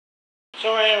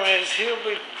So anyways, he'll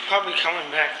be probably coming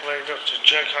back later to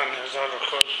check on his other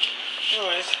cook.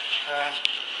 Anyways, let's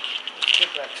get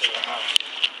back to the house.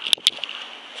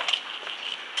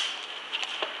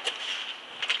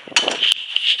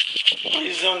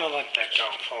 He's gonna let that go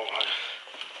for a while.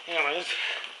 Anyways,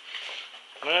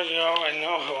 well, you already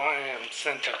know who I am,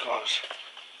 Santa Claus.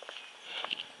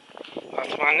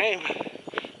 That's my name,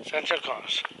 Santa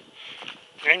Claus.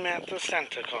 Named after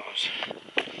Santa Claus.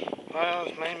 Well,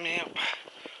 it's made me up.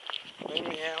 Made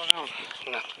me out of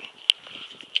nothing.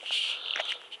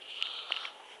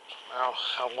 Well,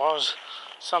 I was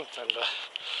something, but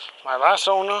my last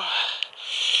owner,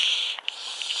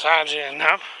 sadly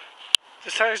enough,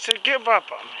 decided to give up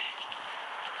on me.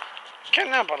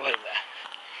 Cannot believe that.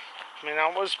 I mean,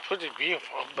 I was pretty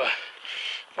beautiful, but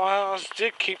while I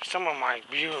did keep some of my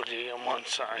beauty on one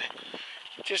side,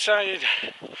 he decided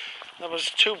that was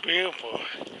too beautiful.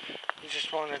 He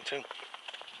just wanted to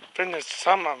finish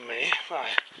some of me by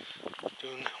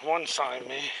doing one side of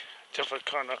me different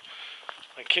color,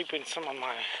 by keeping some of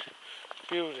my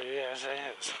beauty as it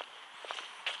is.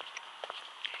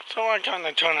 So I kind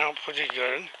of turned out pretty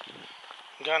good.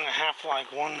 I'm kind of half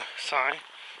like one side,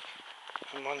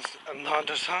 and one's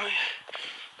another side.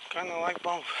 Kind of like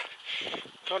both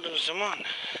colors in one.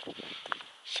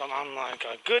 So I'm like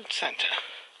a good Santa,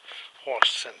 horse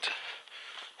Santa.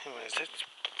 Anyways, it's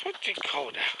pretty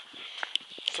cold out.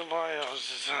 So Breyer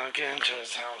is getting into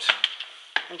his house.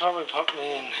 He'll probably put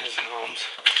me in his arms.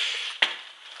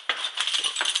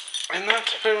 And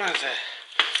that's pretty much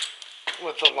it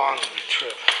with the long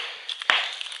trip.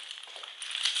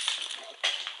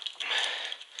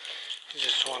 He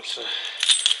just wants to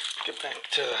get back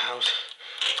to the house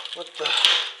with the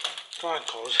dry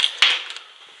clothes.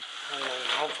 And then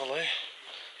hopefully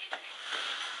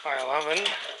by 11,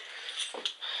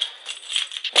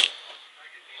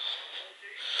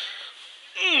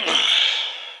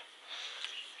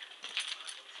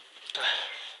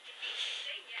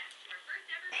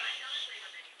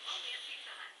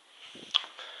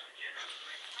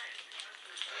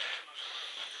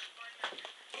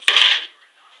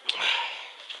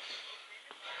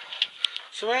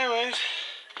 so anyways,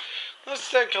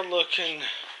 let's take a look in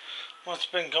what's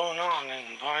been going on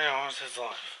in Breyer's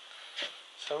life.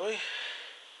 So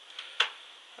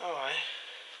alright.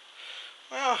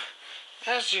 Well,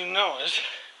 as you notice,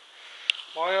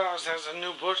 Breyer has a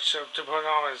new butcher to put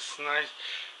all his nice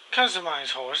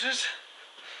customized horses.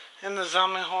 And the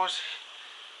zombie horse,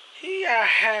 he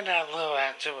had that little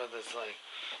accident with his leg.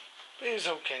 But he's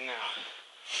okay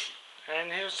now.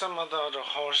 And here's some of the other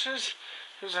horses.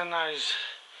 Here's a nice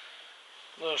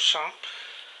little shop.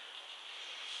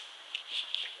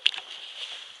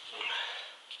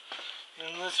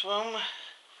 In this room,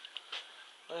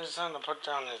 he's trying to put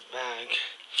down his bag.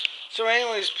 So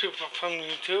anyways, people from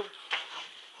YouTube,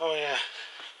 oh yeah,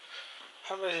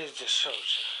 how about he just shows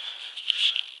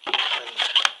you?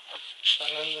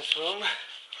 And in this room,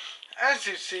 as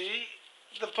you see,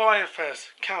 the Breyer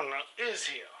Fest counter is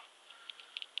here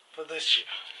for this year.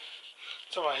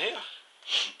 So right here,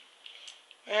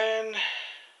 and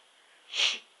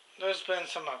there's been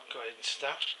some upgrade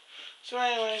stuff. So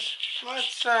anyways,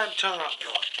 let's turn up the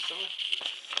lights.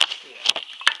 Yeah.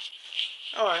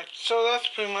 Alright, so that's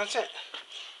pretty much it.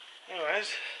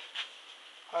 Anyways,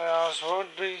 I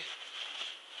would be...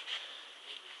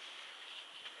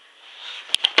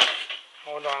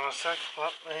 Hold on a sec,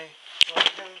 let me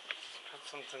put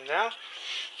something down.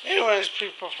 Anyways,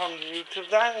 people from YouTube,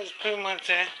 that is pretty much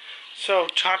it. So,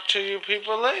 talk to you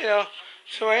people later.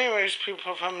 So anyways,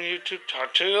 people from YouTube,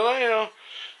 talk to you later.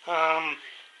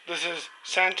 This is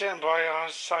Santa and Breyer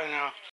signing off.